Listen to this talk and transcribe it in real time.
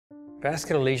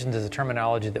Vascular lesions is a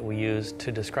terminology that we use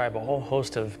to describe a whole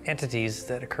host of entities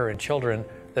that occur in children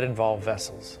that involve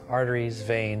vessels, arteries,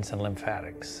 veins, and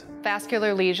lymphatics.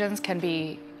 Vascular lesions can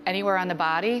be anywhere on the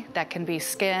body. That can be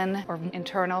skin or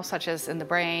internal, such as in the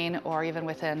brain or even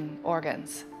within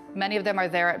organs. Many of them are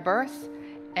there at birth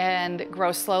and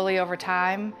grow slowly over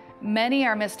time. Many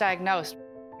are misdiagnosed.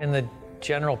 In the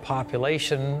general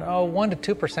population, 1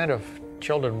 to 2% of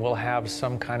children will have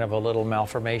some kind of a little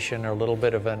malformation or a little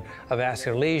bit of a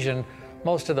vascular lesion.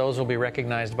 Most of those will be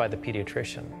recognized by the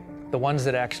pediatrician. The ones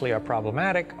that actually are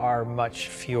problematic are much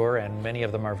fewer, and many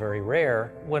of them are very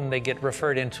rare. When they get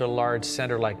referred into a large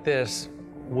center like this,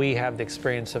 we have the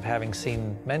experience of having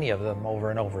seen many of them over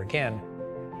and over again.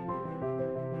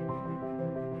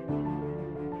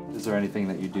 Is there anything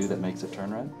that you do that makes it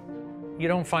turn red? You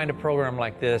don't find a program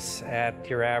like this at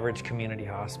your average community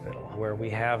hospital, where we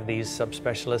have these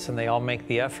subspecialists and they all make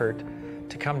the effort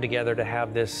to come together to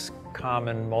have this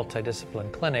common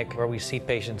multidiscipline clinic where we see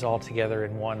patients all together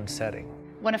in one setting.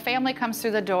 When a family comes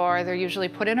through the door, they're usually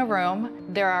put in a room.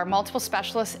 There are multiple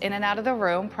specialists in and out of the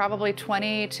room, probably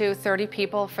 20 to 30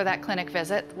 people for that clinic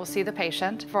visit. We'll see the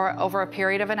patient for over a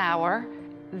period of an hour.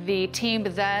 The team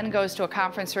then goes to a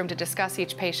conference room to discuss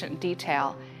each patient in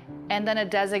detail. And then a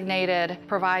designated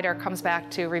provider comes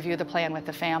back to review the plan with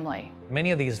the family.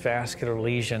 Many of these vascular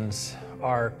lesions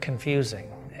are confusing,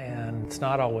 and it's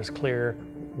not always clear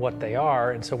what they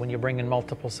are. And so when you bring in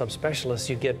multiple subspecialists,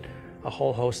 you get a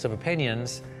whole host of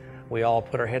opinions. We all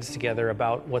put our heads together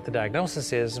about what the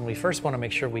diagnosis is, and we first want to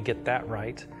make sure we get that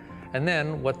right. And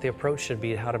then what the approach should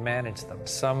be, how to manage them.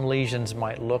 Some lesions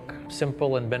might look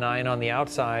simple and benign on the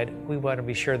outside. We want to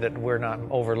be sure that we're not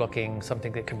overlooking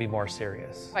something that could be more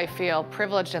serious. I feel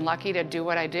privileged and lucky to do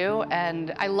what I do,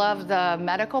 and I love the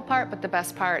medical part, but the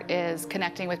best part is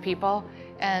connecting with people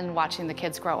and watching the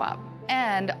kids grow up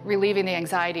and relieving the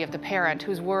anxiety of the parent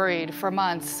who's worried for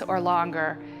months or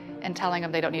longer and telling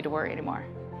them they don't need to worry anymore.